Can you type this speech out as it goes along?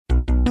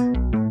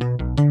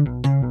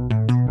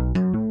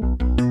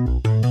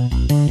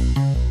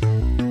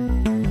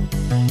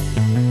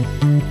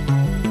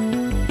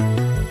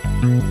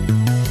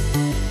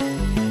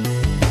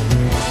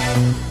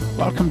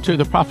to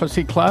the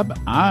Prophecy Club.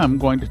 I'm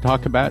going to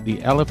talk about the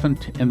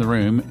elephant in the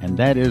room, and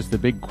that is the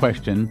big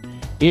question: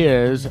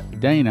 is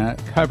Dana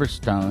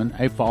Coverstone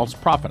a false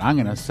prophet? I'm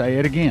going to say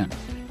it again.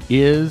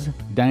 Is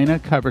Dana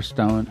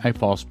Coverstone a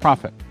false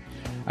prophet?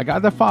 I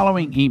got the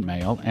following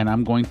email, and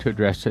I'm going to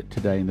address it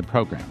today in the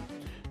program.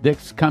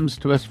 This comes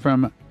to us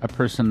from a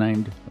person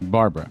named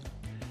Barbara.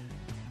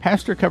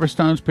 Pastor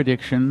Coverstone's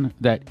prediction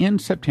that in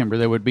September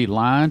there would be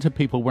lines of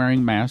people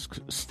wearing masks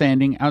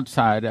standing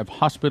outside of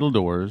hospital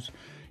doors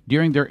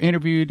during their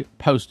interview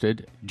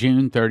posted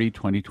June 30,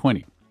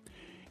 2020.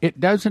 It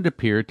doesn't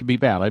appear to be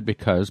valid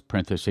because,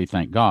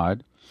 thank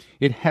God,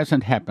 it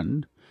hasn't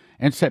happened,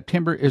 and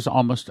September is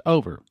almost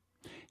over.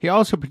 He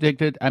also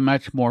predicted a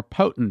much more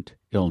potent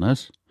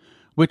illness,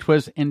 which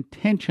was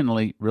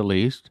intentionally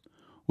released,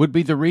 would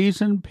be the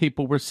reason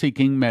people were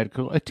seeking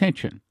medical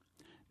attention.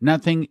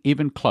 Nothing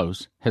even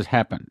close has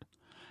happened.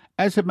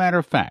 As a matter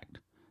of fact,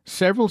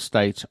 several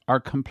states are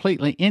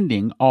completely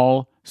ending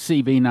all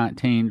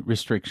CV-19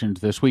 restrictions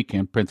this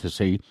weekend,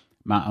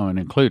 my own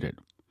included.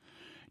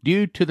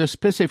 Due to the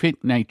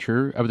specific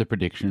nature of the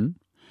prediction,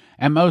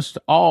 and most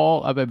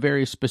all of a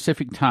very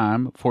specific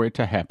time for it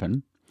to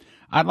happen,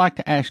 I'd like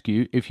to ask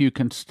you if you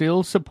can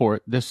still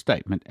support this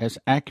statement as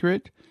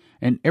accurate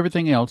and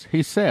everything else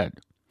he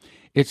said.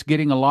 It's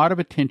getting a lot of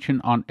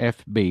attention on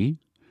FB,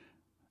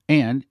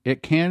 and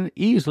it can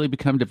easily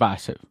become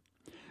divisive.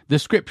 The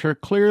Scripture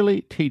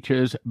clearly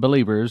teaches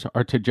believers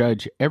are to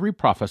judge every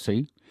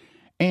prophecy,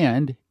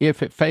 and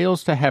if it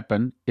fails to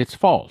happen, it's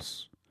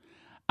false.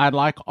 I'd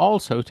like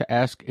also to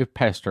ask if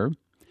Pastor,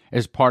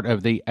 as part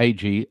of the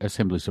AG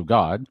Assemblies of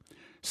God,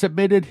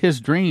 submitted his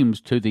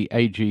dreams to the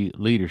AG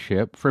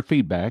leadership for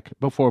feedback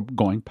before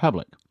going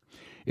public.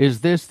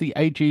 Is this the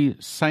AG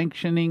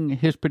sanctioning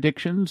his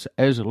predictions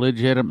as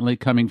legitimately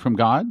coming from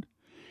God?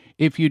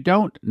 If you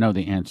don't know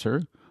the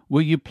answer,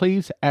 will you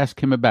please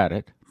ask him about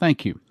it?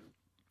 Thank you.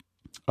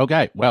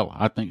 Okay, well,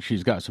 I think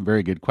she's got some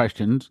very good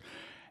questions,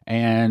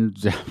 and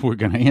we're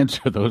going to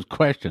answer those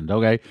questions,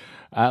 okay?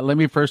 Let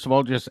me first of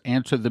all just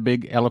answer the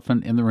big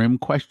elephant in the room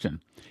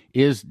question.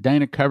 Is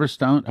Dana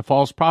Coverstone a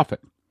false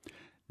prophet?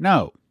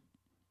 No,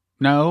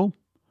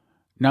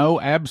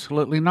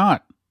 absolutely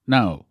not.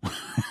 No.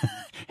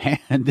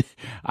 And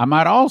I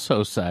might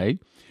also say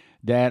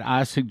that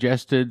I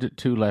suggested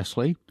to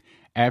Leslie,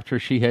 after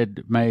she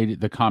had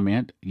made the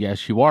comment,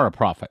 yes, you are a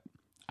prophet.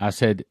 I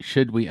said,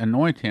 should we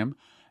anoint him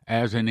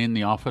as an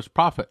in-the-office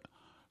prophet?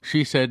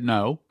 She said,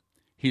 no,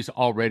 he's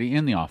already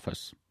in the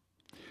office.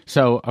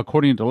 So,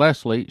 according to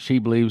Leslie, she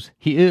believes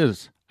he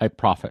is a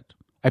prophet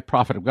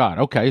of God.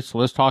 Okay, so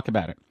let's talk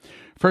about it.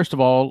 First of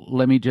all,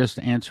 let me just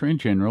answer in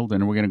general,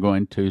 then we're going to go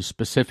into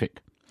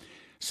specific.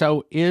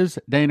 So, is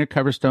Dana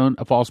Coverstone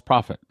a false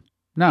prophet?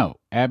 No,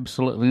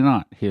 absolutely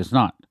not. He is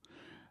not.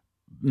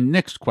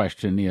 Next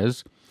question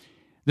is,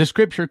 the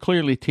Scripture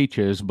clearly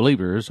teaches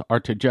believers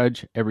are to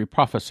judge every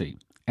prophecy,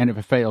 and if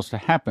it fails to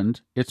happen,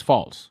 it's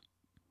false.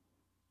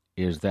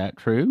 Is that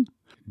true?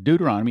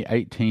 Deuteronomy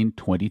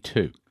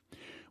 18:22.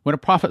 When a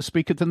prophet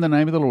speaketh in the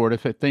name of the Lord,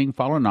 if a thing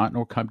follow not,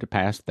 nor come to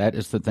pass, that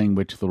is the thing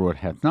which the Lord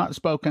hath not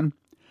spoken.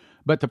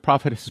 But the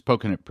prophet has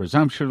spoken it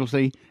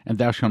presumptuously, and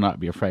thou shalt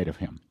not be afraid of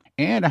him.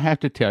 And I have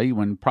to tell you,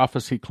 when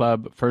Prophecy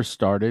Club first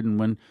started, and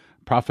when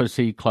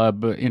Prophecy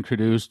Club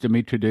introduced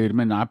Dimitri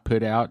Duduman, I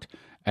put out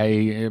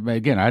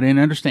again, I didn't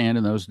understand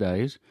in those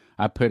days.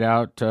 I put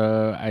out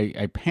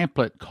a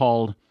pamphlet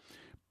called,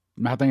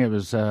 I think it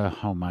was,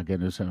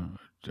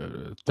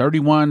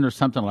 31 or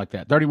something like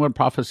that, 31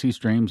 Prophecies,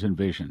 Dreams, and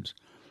Visions.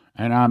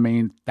 And I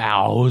mean,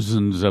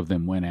 thousands of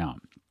them went out.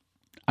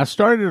 I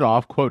started it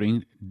off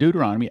quoting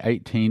Deuteronomy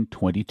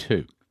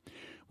 18:22.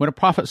 When a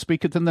prophet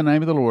speaketh in the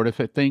name of the Lord, if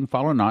a thing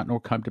follow not,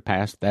 nor come to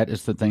pass, that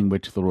is the thing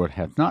which the Lord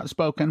hath not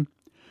spoken.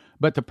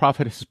 But the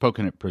prophet has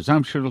spoken it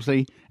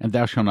presumptuously, and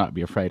thou shalt not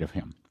be afraid of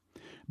him.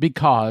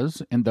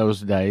 Because in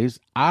those days,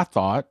 I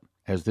thought,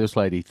 as this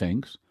lady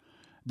thinks,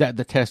 that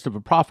the test of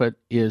a prophet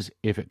is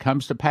if it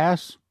comes to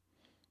pass,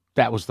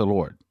 that was the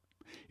Lord.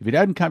 If it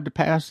doesn't come to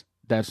pass,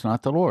 that's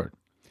not the Lord.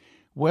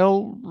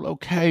 Well,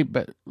 okay,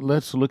 but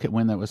let's look at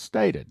when that was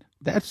stated.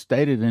 That's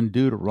stated in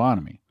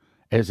Deuteronomy,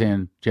 as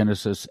in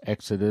Genesis,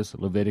 Exodus,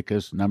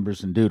 Leviticus,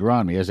 Numbers, and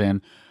Deuteronomy, as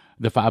in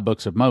the 5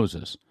 books of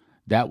Moses.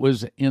 That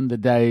was in the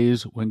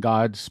days when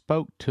God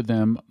spoke to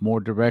them more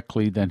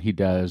directly than he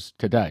does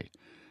today.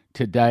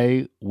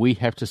 Today, we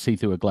have to see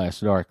through a glass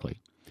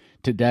darkly.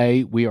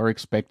 Today, we are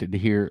expected to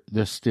hear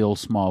the still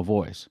small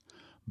voice.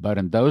 But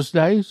in those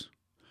days,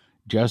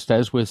 just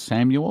as with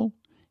Samuel,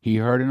 he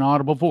heard an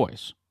audible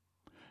voice.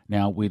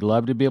 Now, we'd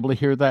love to be able to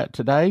hear that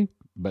today,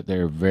 but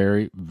there are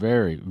very,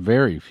 very,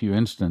 very few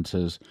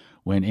instances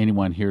when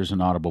anyone hears an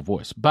audible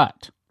voice.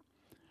 But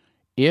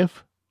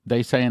if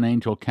they say an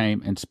angel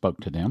came and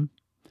spoke to them,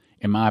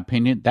 in my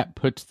opinion, that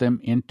puts them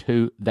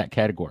into that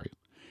category.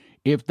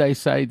 If they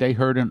say they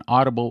heard an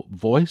audible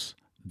voice,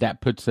 that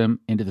puts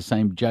them into the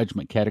same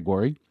judgment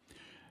category.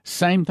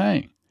 Same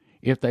thing.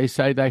 If they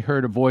say they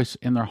heard a voice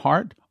in their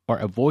heart or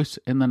a voice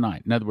in the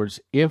night. In other words,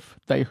 if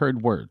they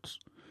heard words,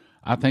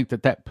 I think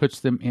that puts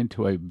them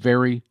into a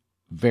very,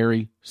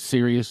 very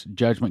serious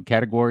judgment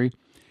category.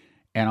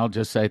 And I'll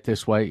just say it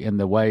this way, in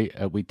the way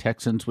we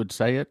Texans would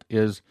say it,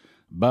 is,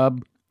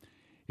 bub,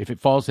 if it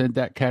falls in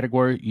that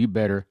category, you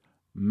better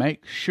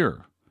make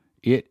sure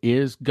it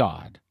is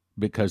God.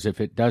 Because if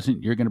it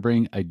doesn't, you're going to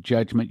bring a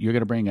judgment, you're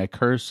going to bring a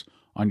curse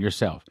on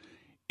yourself.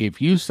 If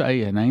you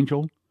say an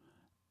angel,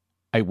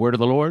 a word of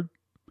the Lord,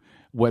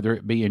 whether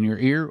it be in your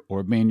ear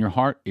or be in your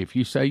heart, if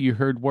you say you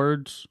heard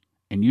words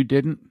and you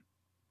didn't,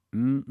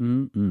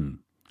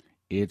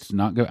 it's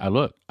not good.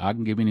 Look, I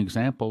can give you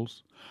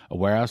examples of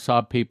where I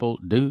saw people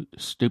do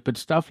stupid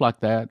stuff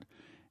like that,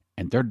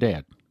 and they're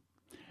dead.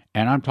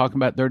 And I'm talking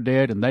about they're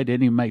dead, and they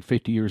didn't even make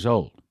 50 years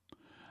old.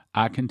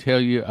 I can tell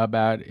you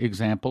about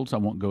examples, I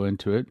won't go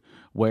into it,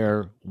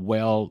 where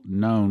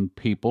well-known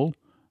people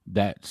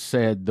that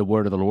said the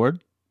word of the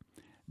Lord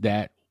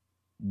that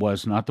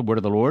was not the word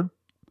of the Lord,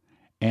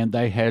 and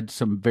they had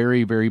some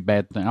very, very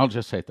bad things. I'll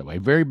just say it that way.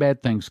 Very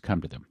bad things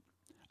come to them.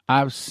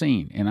 I've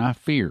seen and I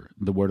fear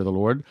the word of the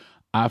Lord.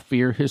 I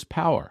fear his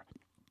power.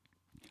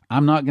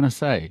 I'm not going to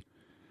say,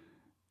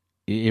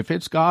 if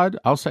it's God,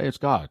 I'll say it's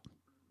God.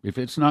 If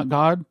it's not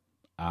God,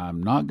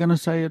 I'm not going to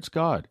say it's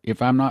God.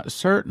 If I'm not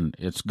certain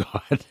it's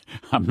God,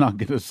 I'm not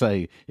going to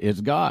say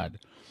it's God.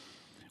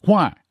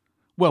 Why?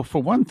 Well,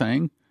 for one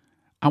thing,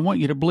 I want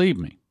you to believe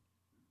me.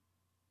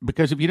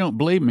 Because if you don't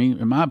believe me,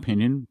 in my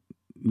opinion,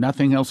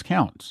 nothing else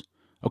counts.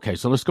 Okay,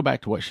 so let's go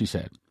back to what she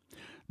said.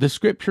 The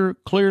scripture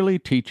clearly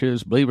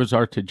teaches believers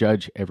are to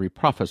judge every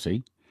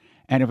prophecy,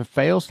 and if it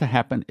fails to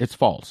happen, it's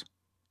false.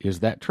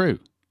 Is that true?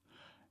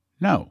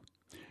 No.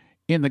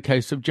 In the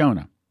case of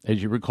Jonah,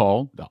 as you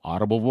recall, the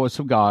audible voice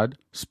of God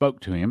spoke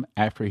to him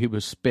after he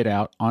was spit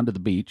out onto the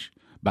beach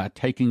by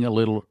taking a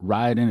little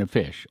ride in a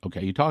fish.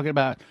 Okay, you're talking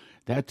about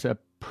that's a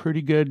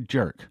pretty good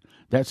jerk.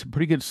 That's a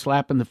pretty good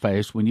slap in the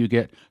face when you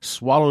get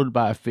swallowed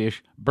by a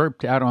fish,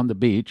 burped out on the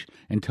beach,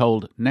 and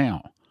told,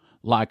 now,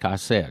 like I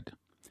said,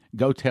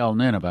 go tell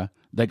Nineveh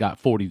they got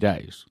 40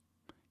 days.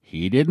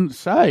 He didn't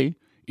say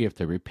if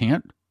they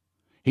repent.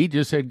 He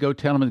just said, go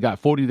tell them they got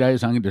 40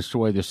 days, I'm going to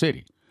destroy the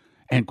city.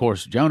 And, of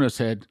course, Jonah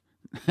said,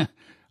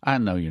 I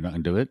know you're not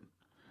going to do it.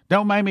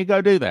 Don't make me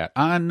go do that.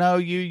 I know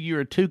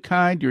you're too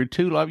kind, you're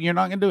too loving, you're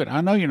not going to do it. I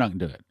know you're not going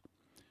to do it.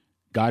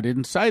 God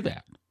didn't say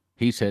that.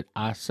 He said,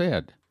 I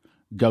said,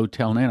 go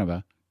tell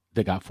Nineveh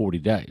they got 40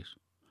 days.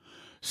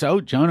 So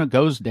Jonah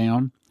goes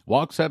down,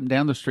 walks up and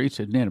down the streets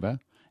of Nineveh,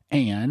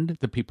 and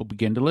the people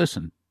begin to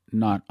listen.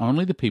 Not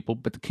only the people,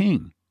 but the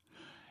king.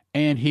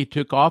 And he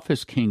took off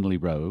his kingly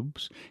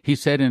robes. He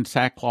sat in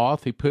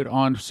sackcloth. He put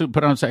on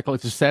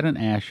sackcloth, to set in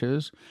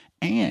ashes,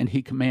 and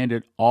he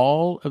commanded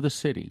all of the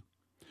city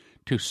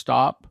to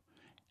stop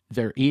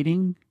their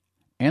eating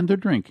and their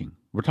drinking.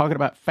 We're talking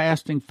about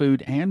fasting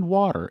food and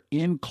water,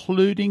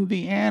 including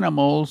the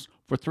animals,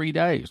 for 3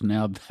 days.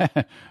 Now,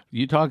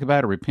 you talk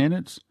about a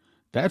repentance,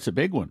 that's a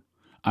big one.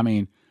 I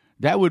mean,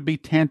 that would be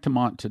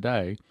tantamount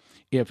today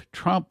if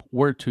Trump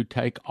were to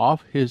take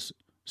off his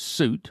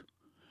suit,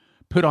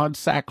 put on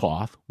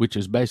sackcloth, which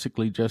is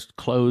basically just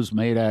clothes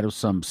made out of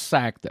some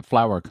sack that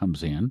flour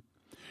comes in,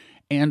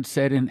 and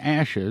set in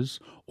ashes,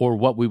 or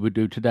what we would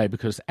do today,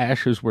 because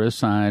ashes were a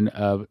sign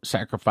of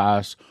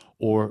sacrifice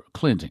or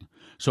cleansing.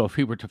 So if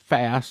he were to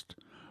fast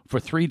for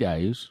 3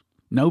 days,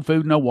 no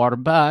food, no water,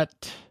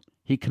 but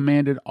he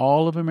commanded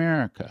all of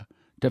America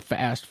to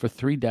fast for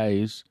 3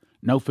 days,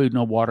 no food,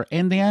 no water,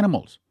 and the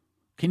animals.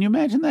 Can you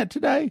imagine that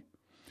today?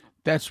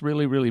 That's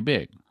really, really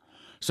big.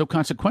 So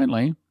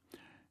consequently,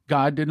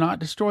 God did not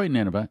destroy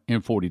Nineveh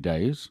in 40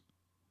 days.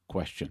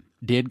 Question.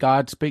 Did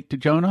God speak to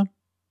Jonah?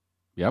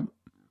 Yep.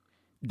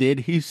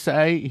 Did he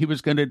say he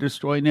was going to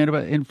destroy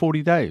Nineveh in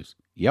 40 days?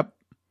 Yep.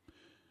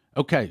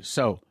 Okay,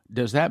 so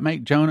does that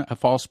make Jonah a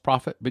false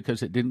prophet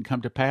because it didn't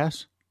come to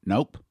pass?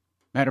 Nope.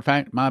 Matter of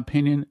fact, my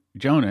opinion,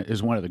 Jonah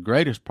is one of the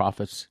greatest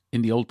prophets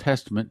in the Old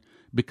Testament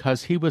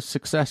because he was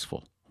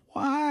successful.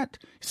 What?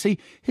 See,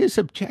 his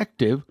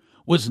objective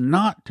was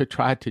not to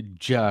try to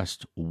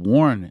just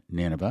warn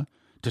Nineveh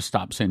to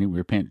stop sinning,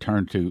 repent,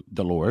 turn to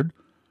the Lord.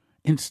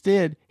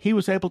 Instead, he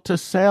was able to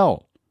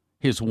sell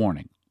his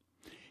warning.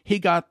 He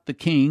got the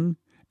king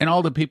and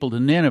all the people to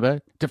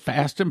Nineveh to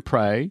fast and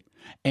pray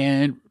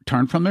and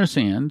turn from their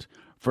sins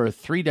for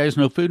 3 days,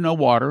 no food, no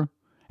water.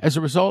 As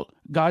a result,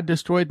 God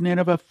destroyed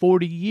Nineveh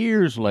 40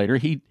 years later.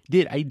 He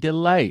did a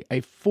delay,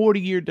 a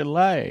 40-year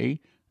delay.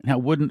 Now,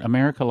 wouldn't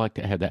America like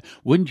to have that?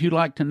 Wouldn't you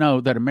like to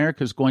know that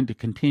America is going to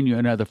continue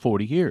another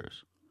 40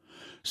 years?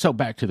 So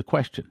back to the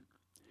question.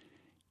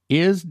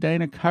 Is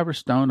Dana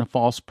Coverstone a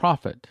false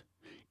prophet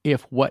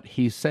if what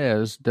he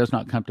says does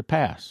not come to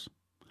pass?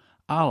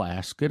 I'll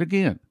ask it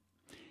again.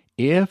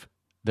 If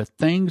the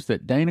things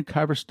that Dana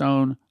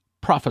Coverstone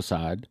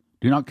prophesied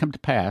do not come to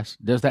pass,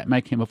 does that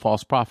make him a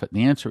false prophet?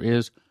 The answer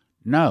is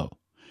no.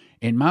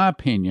 In my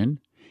opinion,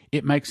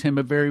 it makes him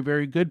a very,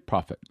 very good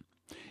prophet.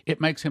 It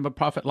makes him a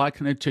prophet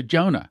likened to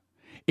Jonah.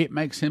 It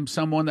makes him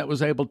someone that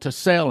was able to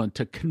sell and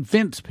to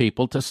convince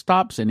people to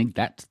stop sinning.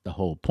 That's the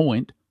whole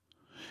point.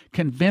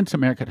 Convince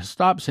America to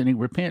stop sinning,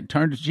 repent,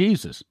 turn to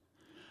Jesus.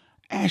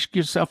 Ask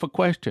yourself a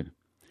question.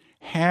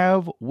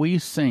 Have we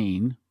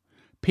seen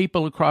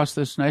people across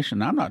this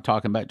nation? I'm not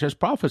talking about just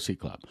Prophecy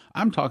Club.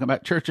 I'm talking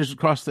about churches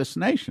across this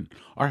nation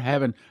are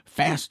having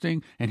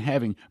fasting and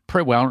having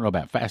prayer. Well, I don't know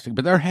about fasting,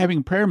 but they're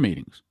having prayer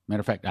meetings. Matter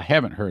of fact, I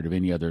haven't heard of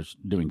any others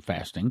doing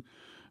fasting.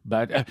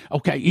 But,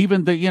 okay,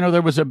 even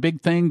there was a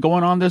big thing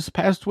going on this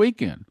past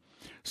weekend.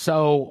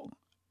 So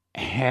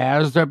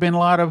has there been a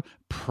lot of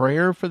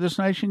prayer for this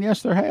nation?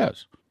 Yes, there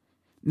has.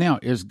 Now,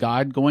 is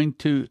God going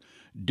to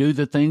do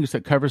the things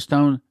that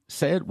Coverstone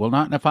said? Well,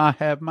 not if I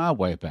have my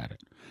way about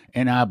it.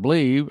 And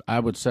I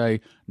would say,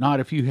 not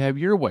if you have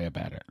your way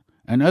about it.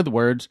 In other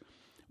words,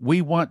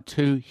 we want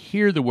to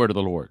hear the word of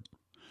the Lord.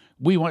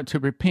 We want to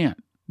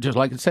repent. Just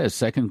like it says,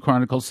 2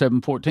 Chronicles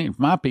 7:14,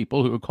 my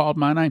people who are called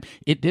my name.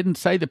 It didn't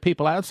say the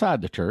people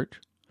outside the church.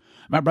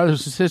 My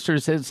brothers and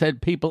sisters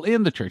said people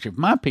in the church. If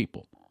my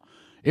people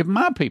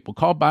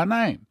called by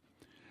name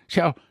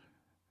shall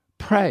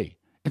pray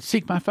and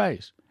seek my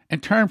face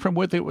and turn from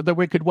the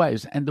wicked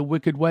ways. And the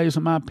wicked ways,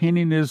 in my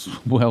opinion, is,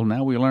 well,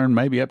 now we learn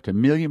maybe up to 1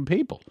 million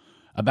people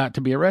about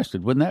to be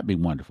arrested. Wouldn't that be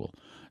wonderful?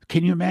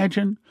 Can you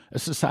imagine a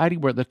society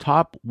where the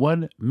top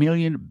 1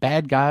 million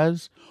bad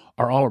guys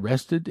are all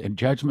arrested and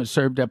judgment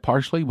served up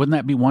partially? Wouldn't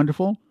that be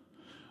wonderful?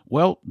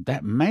 Well,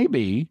 that may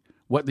be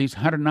what these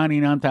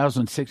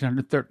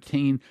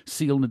 199,613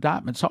 sealed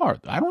indictments are.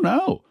 I don't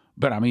know,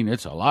 but I mean,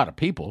 it's a lot of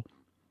people.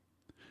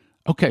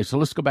 Okay, so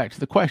let's go back to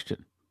the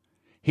question.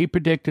 He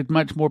predicted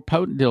much more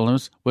potent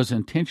illness was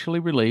intentionally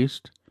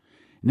released.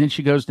 And then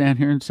she goes down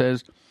here and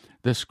says,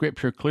 the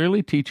scripture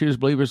clearly teaches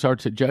believers are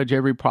to judge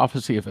every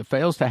prophecy. If it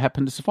fails to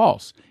happen, it's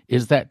false.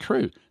 Is that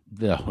true?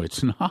 No,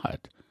 it's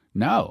not.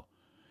 No.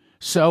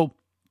 So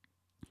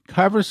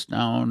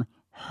Coverstone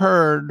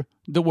heard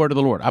the word of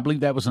the Lord. I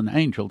believe that was an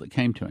angel that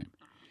came to him.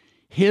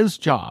 His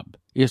job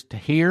is to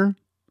hear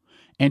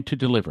and to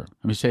deliver.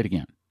 Let me say it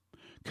again.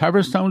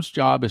 Coverstone's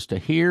job is to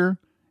hear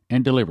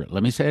and deliver.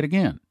 Let me say it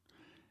again.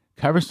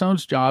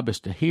 Coverstone's job is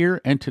to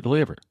hear and to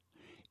deliver.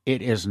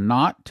 It is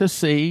not to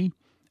see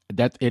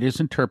that it is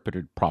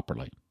interpreted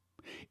properly.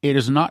 It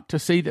is not to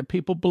see that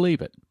people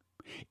believe it.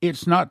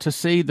 It's not to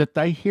see that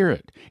they hear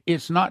it.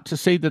 It's not to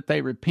see that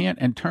they repent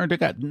and turn to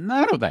God.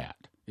 None of that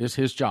is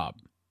his job.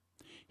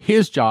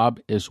 His job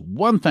is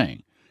one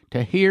thing,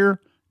 to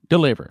hear,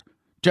 deliver.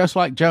 Just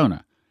like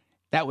Jonah.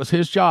 That was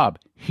his job,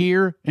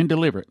 hear and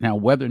deliver. Now,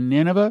 whether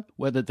Nineveh,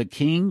 whether the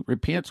king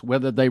repents,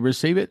 whether they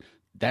receive it,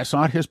 that's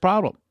not his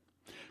problem.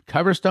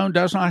 Coverstone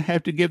does not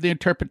have to give the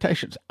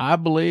interpretations. I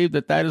believe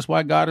that is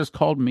why God has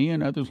called me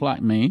and others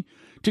like me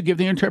to give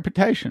the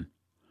interpretation.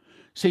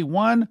 See,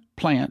 one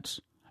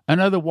plants,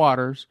 another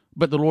waters,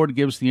 but the Lord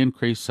gives the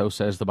increase, so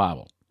says the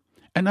Bible.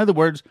 In other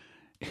words,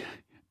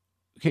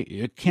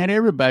 can't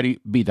everybody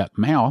be the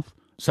mouth?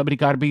 Somebody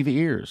got to be the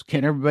ears.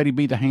 Can't everybody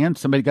be the hands?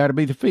 Somebody got to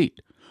be the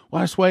feet. Well,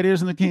 that's the way it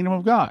is in the kingdom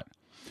of God.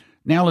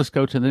 Now let's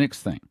go to the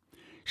next thing.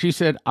 She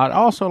said, I'd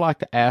also like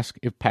to ask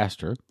if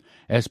Pastor,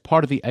 as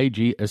part of the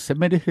AG, has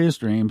submitted his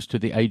dreams to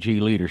the AG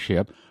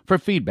leadership for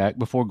feedback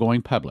before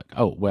going public.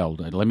 Oh, well,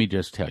 let me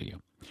just tell you.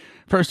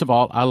 First of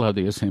all, I love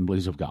the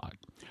Assemblies of God.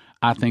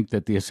 I think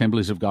that the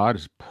Assemblies of God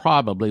is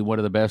probably one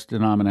of the best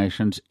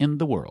denominations in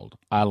the world.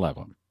 I love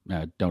them.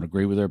 I don't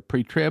agree with their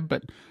pre-trib,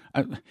 but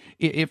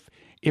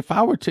if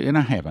I were to, and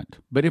I haven't,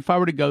 but if I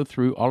were to go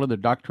through all of the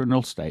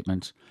doctrinal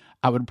statements,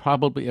 I would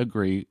probably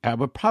agree. I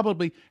would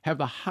probably have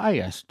the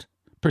highest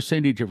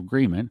percentage of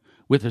agreement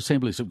with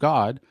Assemblies of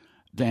God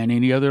than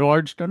any other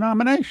large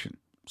denomination.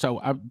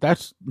 So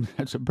that's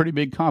a pretty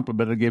big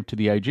compliment I give to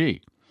the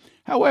AG.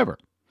 However,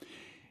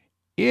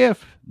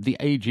 if the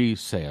AG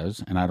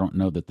says, and I don't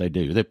know that they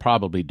do, they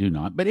probably do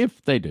not, but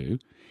if they do,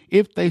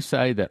 if they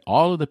say that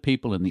all of the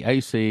people in the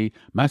AC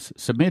must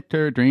submit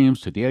their dreams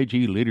to the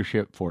AG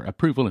leadership for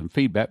approval and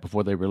feedback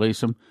before they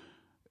release them,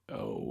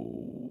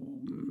 oh,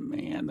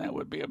 man, that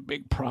would be a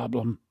big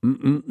problem.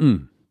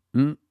 Man,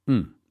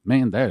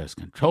 that is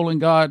controlling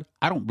God.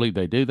 I don't believe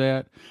they do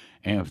that.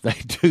 And if they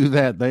do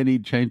that, they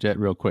need to change that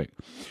real quick.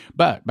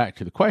 But back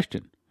to the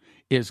question,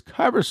 is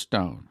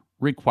Coverstone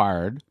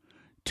required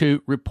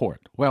to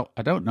report? Well,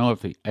 I don't know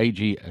if the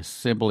AG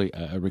Assembly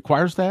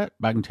requires that,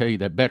 but I can tell you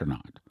that better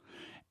not.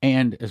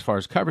 And as far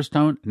as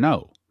Coverstone,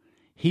 no.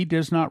 He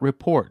does not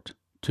report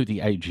to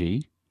the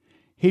AG.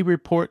 He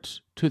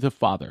reports to the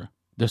Father,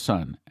 the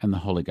Son, and the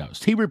Holy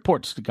Ghost. He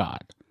reports to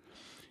God.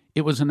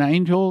 It was an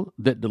angel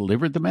that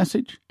delivered the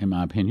message, in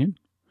my opinion,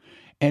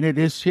 and it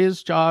is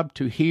his job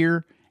to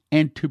hear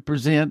and to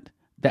present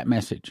that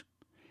message.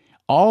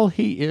 All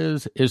he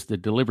is the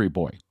delivery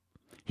boy.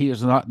 He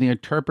is not the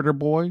interpreter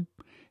boy.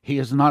 He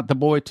is not the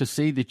boy to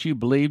see that you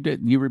believed it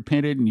and you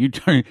repented and you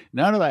turned.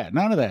 None of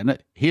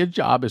that. His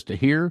job is to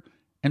hear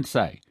and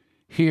say.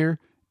 Hear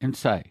and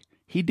say.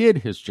 He did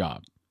his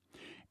job.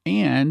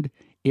 And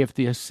if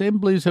the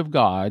Assemblies of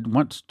God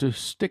wants to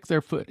stick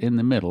their foot in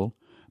the middle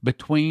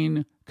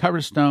between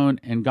Coverstone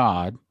and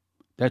God,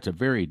 that's a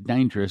very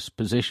dangerous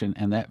position,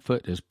 and that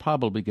foot is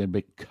probably going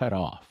to be cut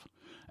off.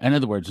 In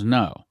other words,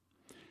 no.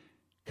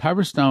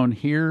 Coverstone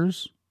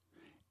hears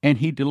and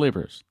he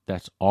delivers.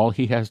 That's all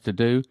he has to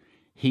do.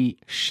 he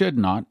should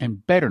not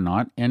and better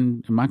not.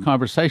 And in my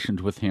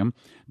conversations with him,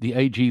 the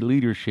AG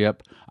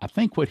leadership, I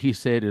think what he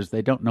said is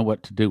they don't know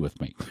what to do with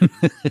me.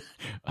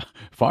 As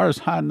far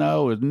as I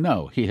know, is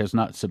no, he has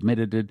not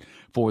submitted it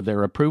for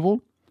their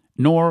approval,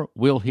 nor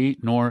will he,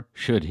 nor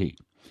should he.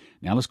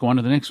 Now let's go on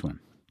to the next one.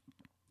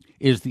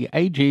 Is the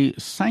AG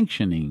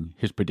sanctioning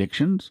his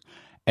predictions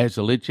as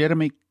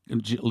legitimately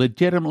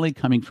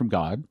coming from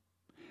God?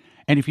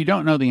 And if you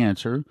don't know the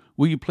answer,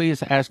 will you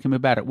please ask him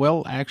about it?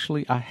 Well,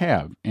 actually, I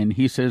have. And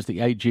he says the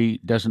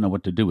AG doesn't know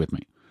what to do with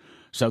me.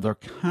 So they're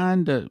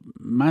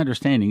my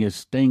understanding is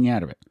staying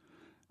out of it.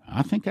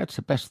 I think that's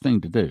the best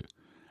thing to do.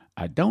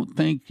 I don't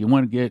think you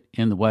want to get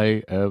in the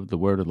way of the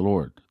word of the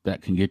Lord.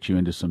 That can get you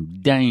into some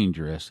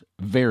dangerous,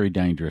 very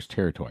dangerous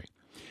territory.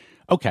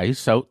 Okay,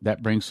 so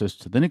that brings us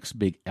to the next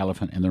big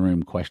elephant in the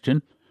room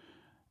question.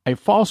 A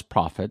false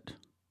prophet.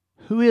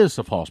 Who is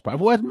a false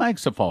prophet? What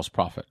makes a false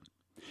prophet?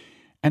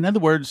 In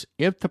other words,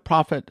 if the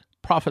prophet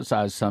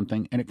prophesies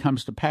something and it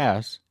comes to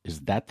pass,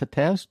 is that the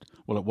test?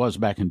 Well, it was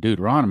back in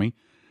Deuteronomy,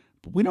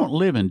 but we don't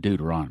live in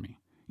Deuteronomy.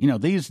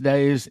 These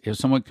days, if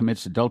someone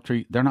commits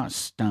adultery, they're not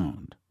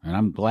stoned, and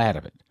I'm glad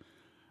of it.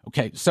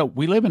 Okay, so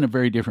we live in a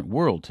very different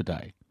world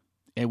today,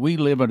 and we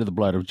live under the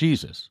blood of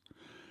Jesus.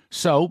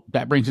 So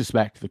that brings us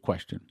back to the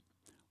question,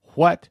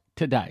 what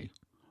today?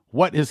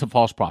 What is a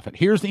false prophet?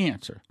 Here's the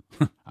answer.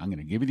 I'm going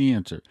to give you the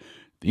answer.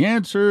 The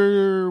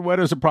answer,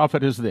 what is a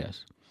prophet, is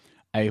this.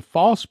 A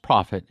false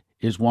prophet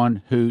is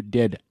one who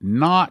did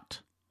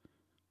not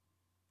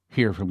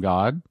hear from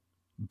God,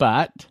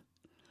 but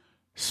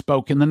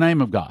spoke in the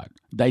name of God.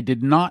 They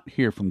did not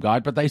hear from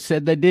God, but they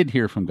said they did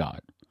hear from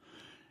God.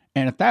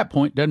 And at that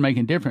point, it doesn't make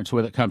any difference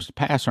whether it comes to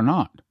pass or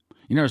not.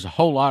 There's a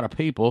whole lot of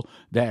people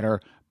that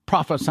are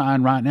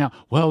prophesying right now,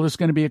 well, there's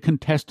going to be a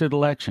contested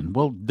election.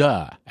 Well,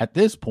 duh. At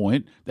this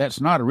point, that's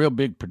not a real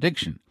big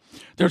prediction.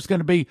 There's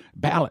going to be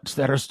ballots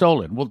that are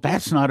stolen. Well,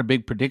 that's not a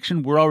big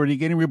prediction. We're already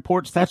getting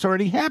reports that's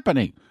already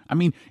happening. I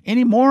mean,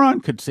 any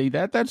moron could see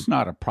that. That's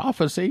not a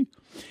prophecy.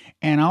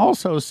 And I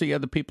also see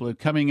other people are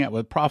coming out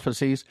with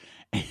prophecies,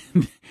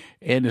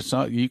 and it's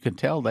not, you can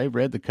tell they've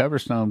read the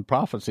Coverstone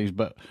prophecies.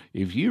 But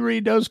if you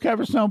read those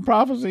Coverstone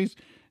prophecies,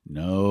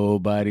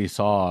 nobody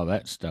saw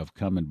that stuff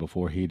coming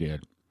before he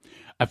did.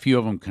 A few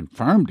of them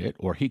confirmed it,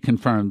 or he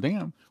confirmed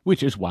them,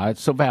 which is why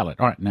it's so valid.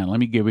 All right, now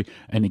let me give you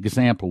an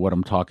example of what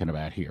I'm talking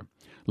about here.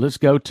 Let's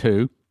go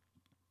to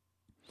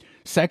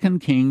 2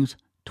 Kings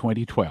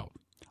 20:12. All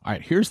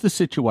right, here's the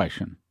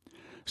situation.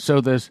 So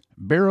this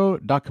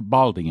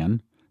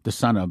Berodachbaldian, the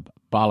son of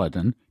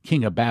Baladan,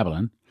 king of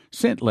Babylon,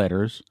 sent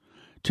letters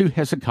to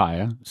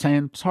Hezekiah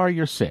saying, sorry,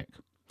 you're sick.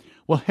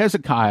 Well,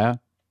 Hezekiah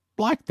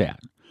liked that.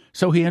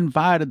 So he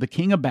invited the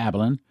king of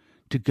Babylon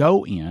to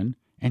go in,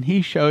 and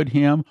he showed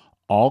him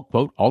all,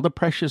 quote, all the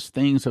precious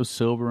things of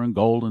silver and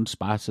gold and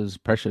spices,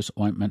 precious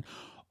ointment,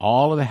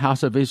 all of the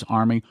house of his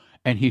army,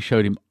 and he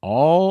showed him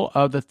all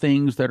of the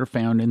things that are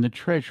found in the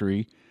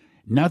treasury.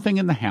 Nothing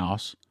in the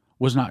house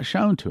was not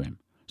shown to him.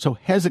 So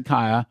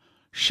Hezekiah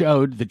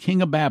showed the king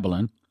of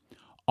Babylon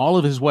all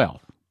of his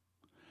wealth.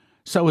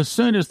 So as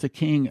soon as the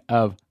king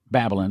of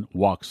Babylon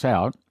walks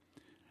out,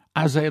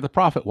 Isaiah the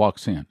prophet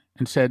walks in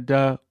and said,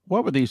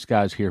 what were these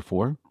guys here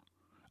for?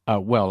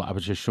 Well, I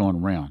was just showing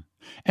them around.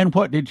 And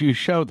what did you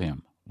show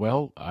them?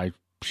 Well, I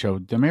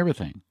showed them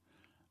everything.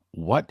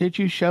 What did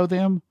you show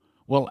them?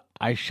 Well,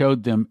 I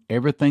showed them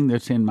everything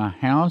that's in my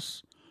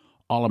house,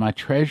 all of my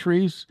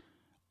treasuries.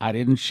 I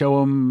didn't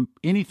show them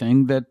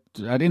anything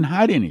I didn't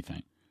hide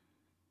anything.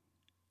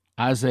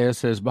 Isaiah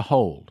says,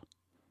 behold,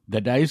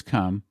 the days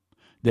come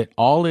that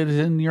all that is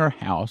in your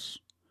house,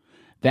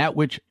 that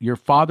which your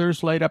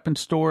fathers laid up in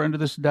store unto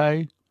this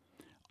day,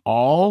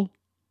 all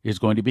is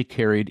going to be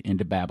carried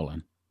into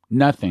Babylon.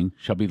 Nothing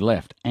shall be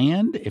left.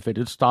 And if it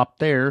had stopped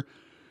there,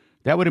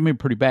 that would have been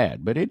pretty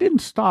bad. But it didn't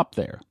stop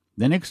there.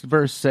 The next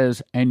verse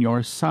says, and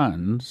your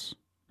sons,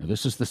 now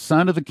this is the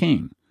son of the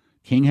king,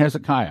 King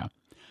Hezekiah,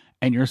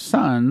 and your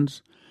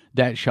sons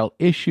that shall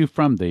issue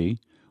from thee,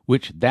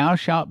 which thou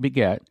shalt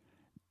beget,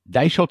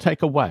 they shall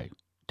take away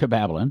to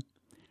Babylon,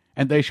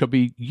 and they shall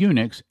be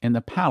eunuchs in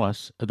the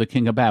palace of the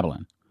king of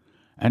Babylon.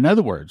 In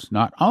other words,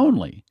 not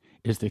only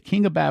is the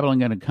king of Babylon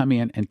going to come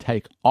in and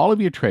take all of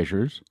your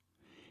treasures,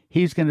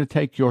 he's going to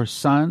take your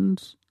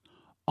sons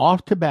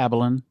off to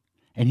Babylon,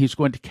 and he's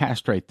going to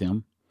castrate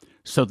them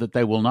so that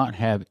they will not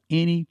have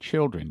any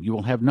children. You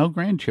will have no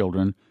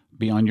grandchildren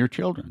beyond your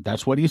children.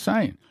 That's what he's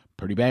saying.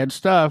 Pretty bad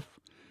stuff.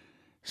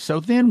 So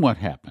then what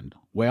happened?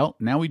 Well,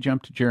 now we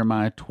jump to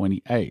Jeremiah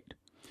 28.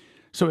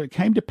 So it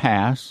came to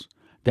pass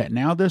that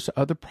now this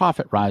other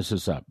prophet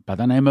rises up by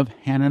the name of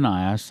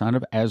Hananiah, son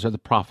of Azar the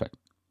prophet.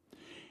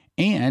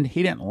 And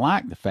he didn't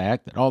like the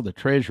fact that all the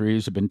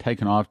treasuries have been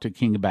taken off to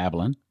King of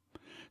Babylon.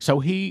 So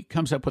he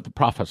comes up with the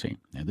prophecy.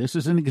 Now, this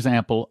is an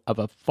example of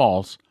a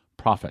false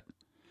prophet.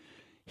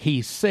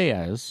 He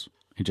says,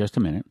 in just a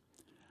minute,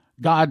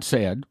 God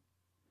said,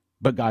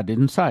 but God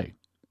didn't say.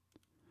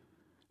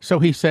 So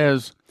he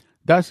says,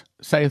 thus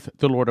saith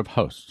the Lord of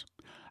hosts,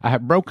 I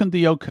have broken the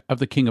yoke of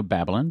the king of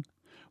Babylon,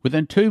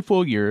 Within 2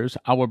 full years,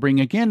 I will bring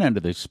again unto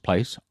this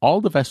place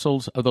all the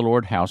vessels of the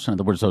Lord's house, in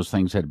other words, those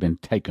things that had been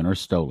taken or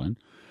stolen,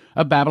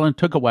 of Babylon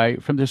took away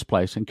from this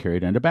place and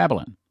carried unto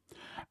Babylon.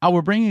 I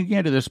will bring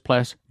again to this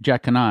place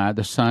Jeconiah,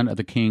 the son of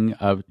the king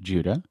of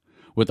Judah,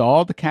 with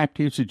all the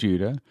captives of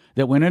Judah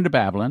that went into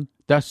Babylon.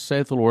 Thus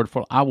saith the Lord,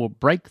 for I will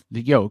break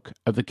the yoke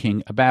of the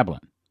king of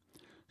Babylon.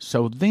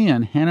 So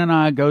then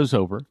Hananiah goes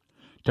over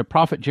to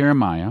prophet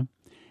Jeremiah,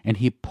 and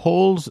he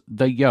pulls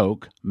the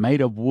yoke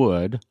made of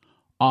wood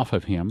off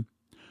of him,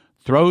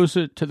 throws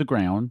it to the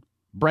ground,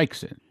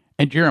 breaks it.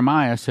 And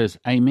Jeremiah says,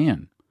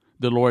 Amen.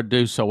 The Lord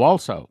do so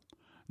also.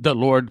 The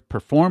Lord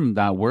perform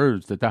thy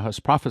words that thou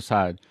hast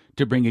prophesied,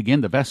 to bring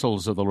again the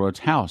vessels of the Lord's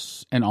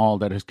house and all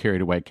that is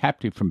carried away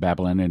captive from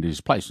Babylon into his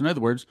place. In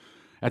other words,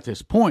 at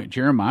this point,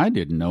 Jeremiah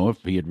didn't know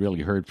if he had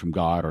really heard from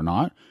God or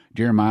not.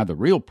 Jeremiah, the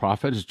real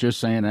prophet, is just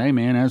saying,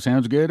 Amen, that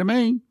sounds good to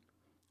me.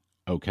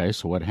 Okay,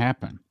 so what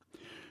happened?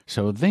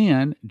 So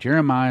then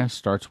Jeremiah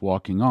starts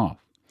walking off.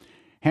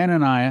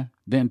 Hananiah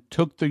then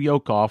took the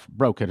yoke off,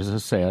 broke it, as I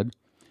said,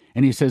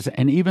 and he says,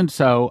 And even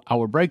so, I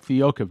will break the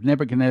yoke of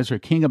Nebuchadnezzar,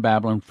 king of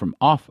Babylon, from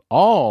off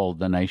all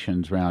the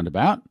nations round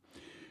about,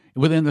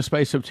 within the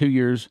space of 2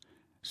 years.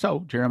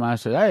 So Jeremiah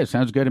said, Hey, it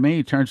sounds good to me.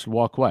 He turns to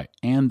walk away.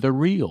 And the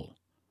real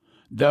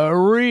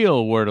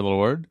word of the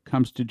Lord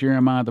comes to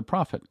Jeremiah the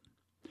prophet.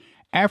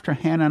 After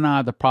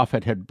Hananiah the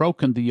prophet had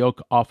broken the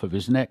yoke off of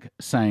his neck,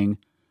 saying,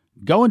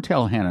 Go and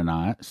tell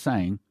Hananiah,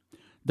 saying,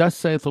 Thus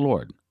saith the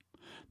Lord,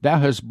 Thou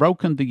hast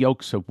broken the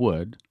yokes of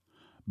wood,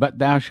 but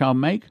thou shalt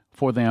make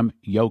for them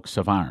yokes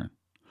of iron.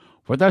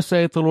 For thus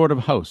saith the Lord of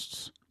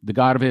hosts, the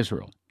God of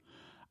Israel,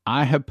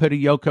 I have put a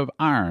yoke of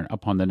iron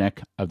upon the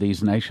neck of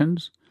these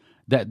nations,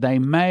 that they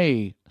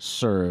may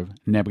serve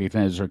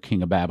Nebuchadnezzar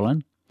king of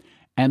Babylon,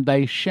 and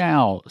they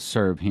shall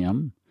serve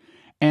him,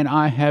 and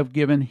I have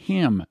given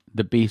him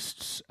the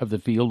beasts of the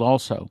field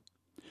also.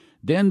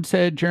 Then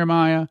said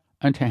Jeremiah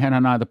unto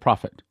Hananiah the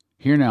prophet,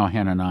 Hear now,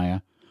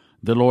 Hananiah,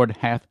 the Lord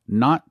hath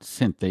not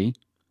sent thee,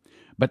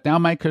 but thou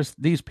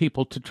makest these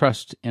people to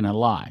trust in a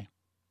lie.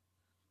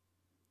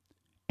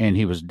 And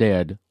he was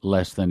dead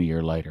less than a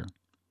year later.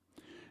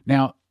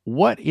 Now,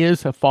 what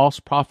is a false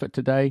prophet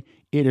today?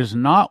 It is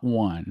not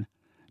one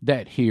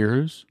that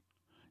hears,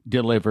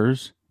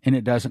 delivers, and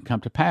it doesn't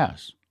come to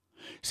pass.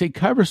 See,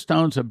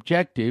 Coverstone's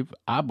objective,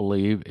 I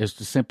believe, is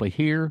to simply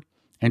hear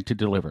and to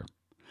deliver.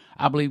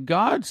 I believe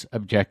God's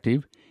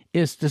objective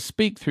is to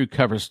speak through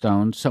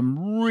Coverstone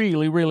some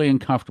really, really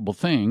uncomfortable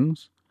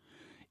things.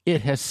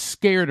 It has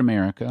scared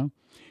America.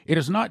 It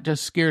has not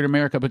just scared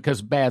America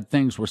because bad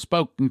things were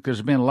spoken, because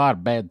there's been a lot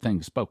of bad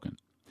things spoken.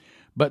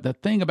 But the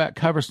thing about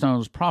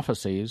Coverstone's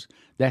prophecies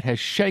that has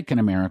shaken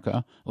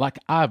America, like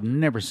I've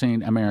never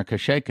seen America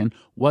shaken,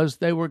 was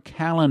they were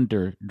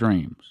calendar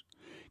dreams.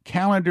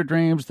 Calendar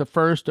dreams, the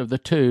first of the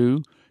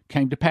two,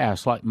 came to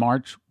pass, like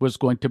March was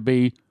going to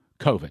be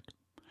COVID,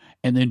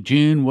 and then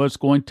June was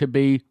going to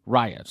be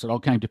riots. It all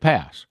came to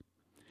pass.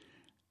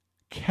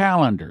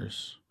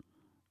 Calendars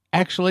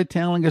actually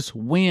telling us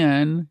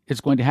when it's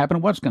going to happen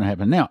and what's going to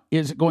happen. Now,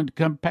 is it going to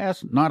come to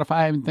pass? Not if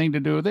I have anything to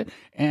do with it,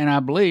 and I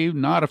believe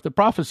not if the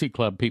Prophecy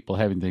Club people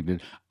have anything to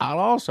do. I'll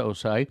also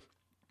say,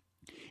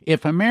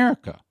 if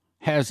America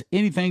has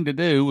anything to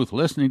do with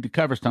listening to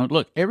Coverstone,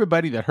 look,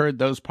 everybody that heard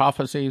those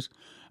prophecies,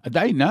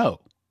 they know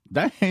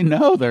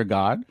they're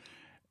God,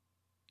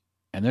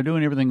 and they're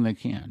doing everything they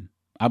can.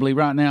 I believe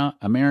right now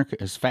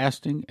America is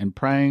fasting and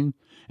praying,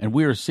 and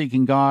we are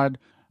seeking God.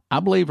 I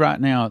believe right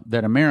now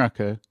that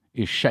America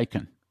is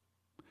shaken.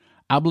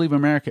 I believe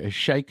America is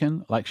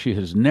shaken like she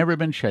has never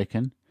been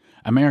shaken.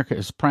 America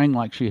is praying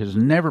like she has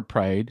never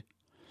prayed.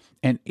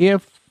 And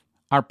if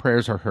our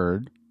prayers are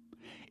heard,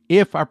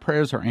 if our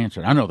prayers are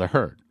answered, I know they're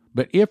heard,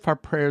 but if our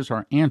prayers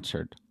are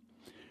answered,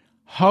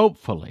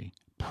 hopefully,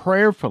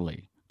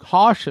 prayerfully,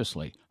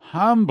 cautiously,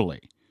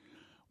 humbly,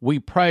 we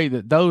pray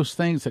that those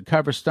things that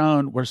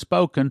Coverstone were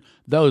spoken,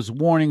 those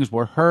warnings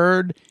were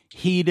heard,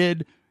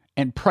 heeded,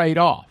 and prayed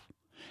off.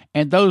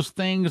 And those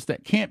things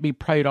that can't be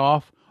prayed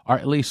off are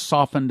at least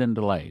softened and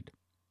delayed.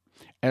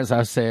 As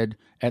I said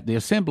at the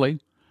assembly,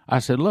 I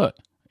said, look,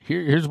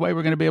 here's the way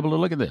we're going to be able to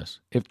look at this.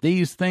 If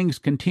these things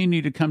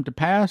continue to come to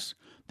pass,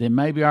 then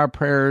maybe our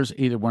prayers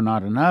either were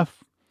not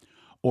enough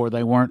or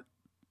they weren't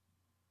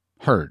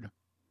heard.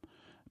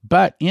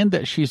 But in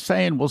that she's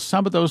saying, well,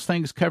 some of those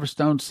things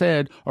Coverstone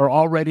said are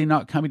already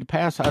not coming to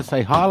pass, I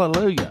say,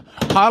 hallelujah,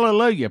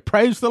 hallelujah,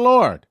 praise the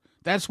Lord.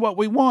 That's what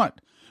we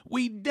want.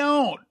 We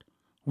don't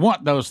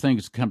want those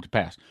things to come to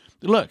pass.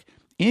 Look,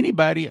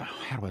 anybody,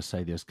 how do I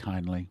say this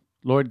kindly?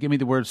 Lord, give me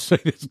the words to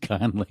say this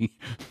kindly.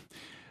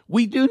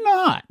 We do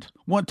not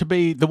want to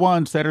be the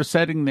ones that are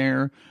sitting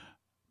there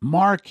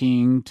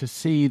marking to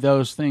see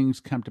those things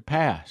come to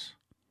pass.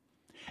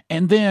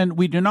 And then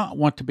we do not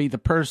want to be the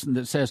person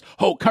that says,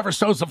 oh,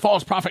 Coverstone's a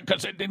false prophet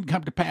because it didn't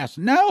come to pass.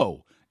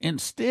 No,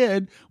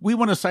 Instead, we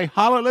want to say,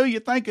 hallelujah,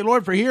 thank you,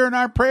 Lord, for hearing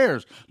our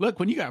prayers. Look,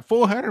 when you got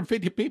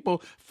 450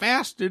 people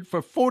fasted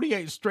for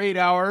 48 straight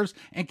hours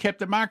and kept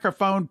the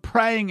microphone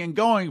praying and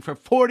going for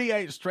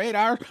 48 straight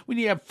hours, when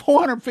you have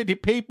 450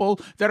 people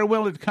that are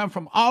willing to come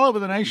from all over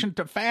the nation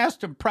to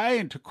fast and pray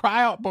and to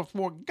cry out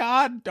before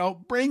God,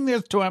 don't bring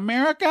this to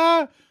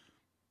America.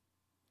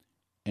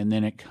 And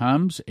then it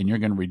comes and you're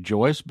going to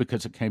rejoice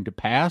because it came to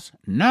pass?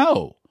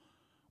 No.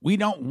 We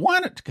don't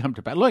want it to come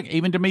to pass. Look,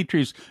 even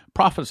Dimitri's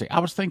prophecy. I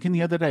was thinking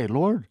the other day,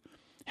 Lord,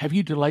 have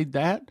you delayed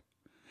that?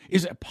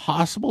 Is it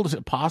possible,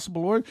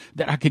 Lord,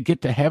 that I could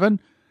get to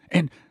heaven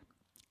and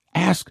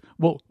ask,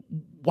 well,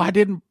 why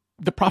didn't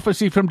the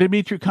prophecy from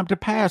Dimitri come to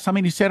pass? I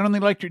mean, he sat on the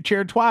electric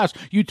chair twice.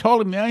 You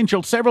told him the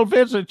angel several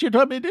visits. You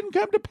told me it didn't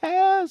come to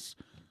pass.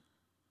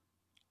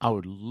 I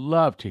would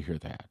love to hear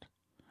that.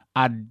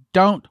 I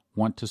don't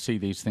want to see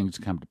these things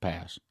come to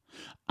pass.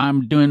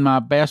 I'm doing my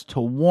best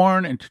to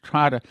warn and to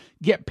try to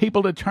get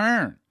people to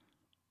turn.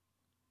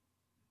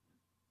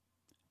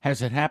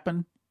 Has it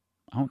happened?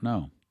 I don't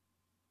know.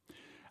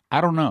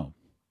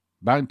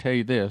 But I can tell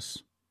you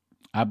this.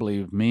 I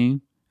believe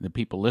me, the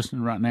people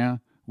listening right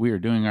now, we are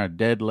doing our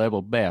dead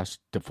level best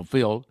to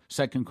fulfill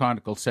 2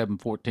 Chronicles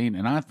 7:14.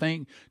 And I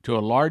think to a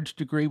large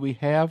degree we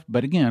have.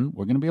 But again,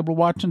 we're going to be able to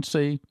watch and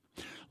see.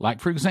 Like,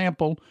 for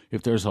example,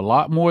 if there's a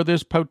lot more of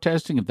this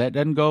protesting, if that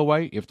doesn't go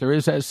away, if there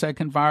is that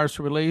second virus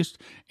released,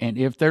 and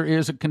if there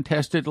is a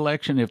contested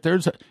election, if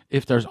there's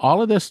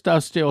all of this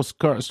stuff still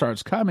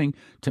starts coming,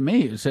 to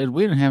me, it says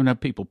we didn't have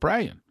enough people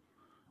praying.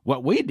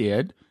 What we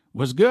did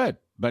was good,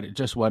 but it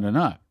just wasn't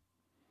enough.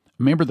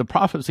 Remember, the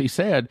prophecy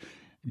said,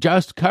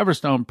 just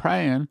Coverstone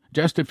praying,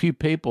 just a few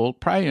people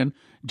praying,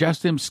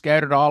 just them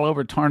scattered all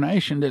over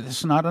tarnation,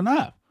 that's not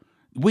enough.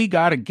 We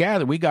got to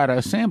gather, we got to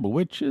assemble,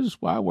 which is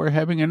why we're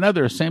having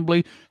another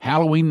assembly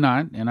Halloween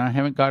night, and I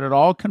haven't got it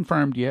all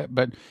confirmed yet,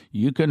 but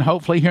you can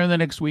hopefully hear in the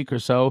next week or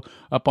so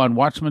up on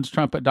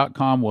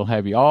watchmanstrumpet.com. We'll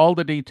have you all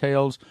the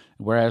details.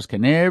 We're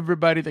asking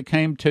everybody that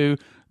came to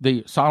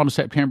the Solemn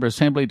September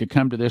Assembly to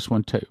come to this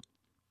one too.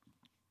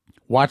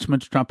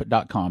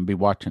 Watchmanstrumpet.com. Be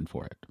watching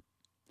for it.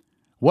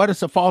 What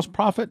is a false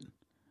prophet?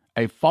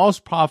 A false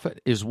prophet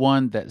is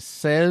one that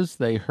says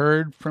they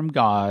heard from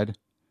God,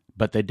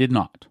 but they did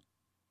not.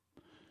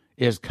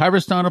 Is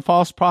Coverstone a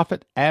false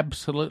prophet?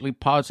 Absolutely,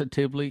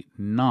 positively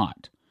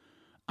not.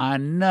 I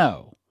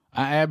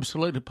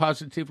absolutely,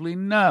 positively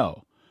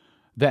know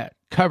that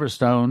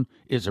Coverstone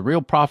is a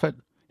real prophet.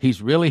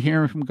 He's really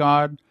hearing from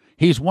God.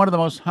 He's one of the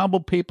most humble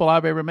people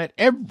I've ever met.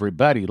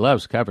 Everybody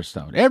loves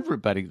Coverstone.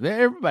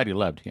 Everybody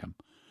loved him.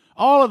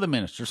 All of the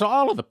ministers,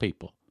 all of the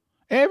people.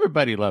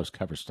 Everybody loves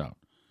Coverstone.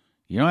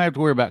 You don't have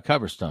to worry about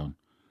Coverstone.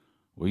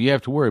 What you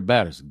have to worry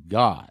about is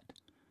God.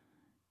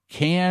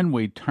 Can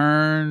we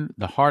turn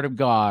the heart of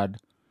God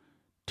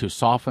to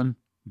soften,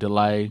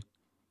 delay,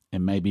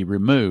 and maybe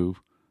remove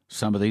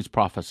some of these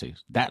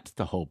prophecies? That's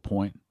the whole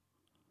point.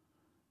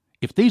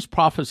 If these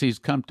prophecies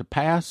come to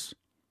pass,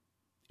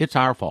 it's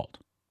our fault.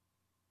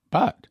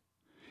 But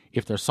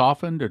if they're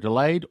softened or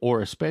delayed,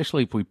 or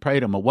especially if we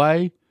prayed them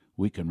away,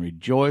 we can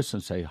rejoice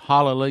and say,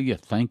 hallelujah,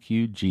 thank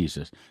you,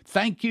 Jesus.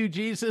 Thank you,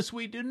 Jesus.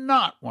 We do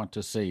not want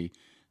to see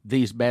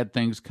these bad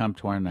things come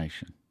to our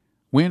nation.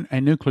 When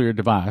a nuclear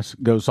device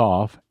goes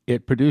off,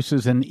 it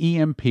produces an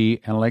EMP, an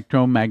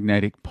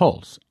electromagnetic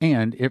pulse,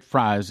 and it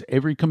fries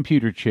every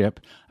computer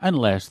chip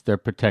unless they're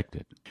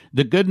protected.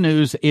 The good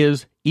news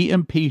is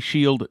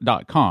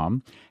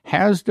EMPshield.com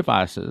has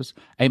devices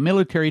a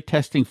military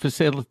testing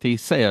facility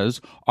says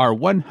are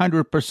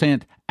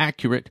 100%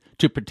 accurate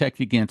to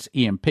protect against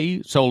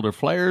EMP, solar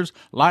flares,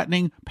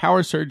 lightning,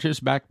 power surges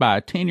backed by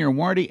a 10-year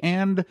warranty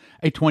and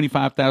a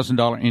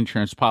 $25,000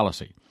 insurance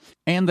policy.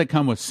 And they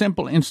come with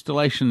simple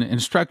installation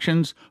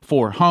instructions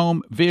for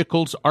home,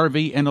 vehicles,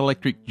 RV, and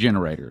electric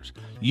generators.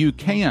 You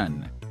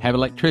can have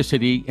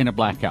electricity in a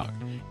blackout.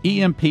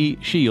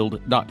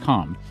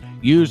 EMPshield.com.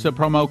 Use the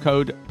promo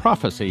code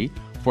PROPHECY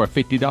for a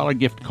 $50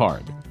 gift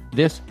card.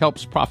 This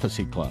helps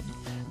Prophecy Club.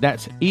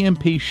 That's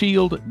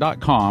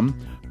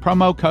EMPshield.com.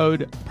 Promo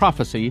code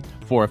PROPHECY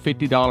for a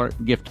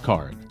 $50 gift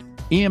card.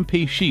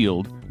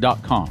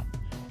 EMPshield.com.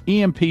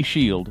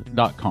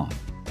 EMPshield.com.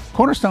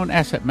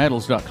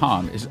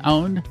 CornerstoneAssetMetals.com is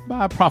owned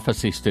by a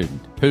prophecy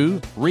student who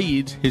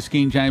reads his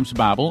King James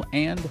Bible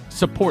and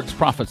supports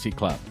Prophecy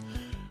Club.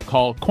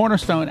 Call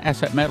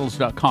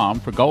CornerstoneAssetMetals.com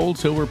for gold,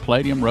 silver,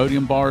 palladium,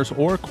 rhodium bars,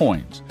 or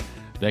coins.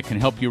 They can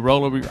help you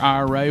roll over your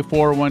IRA,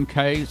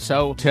 401k,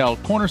 so tell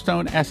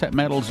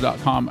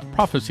CornerstoneAssetMetals.com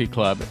Prophecy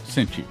Club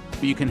sent you.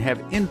 You can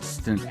have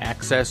instant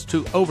access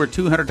to over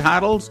 200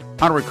 titles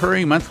on a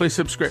recurring monthly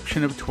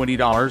subscription of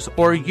 $20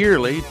 or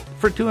yearly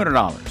for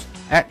 $200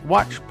 at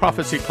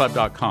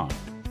WatchProphecyClub.com.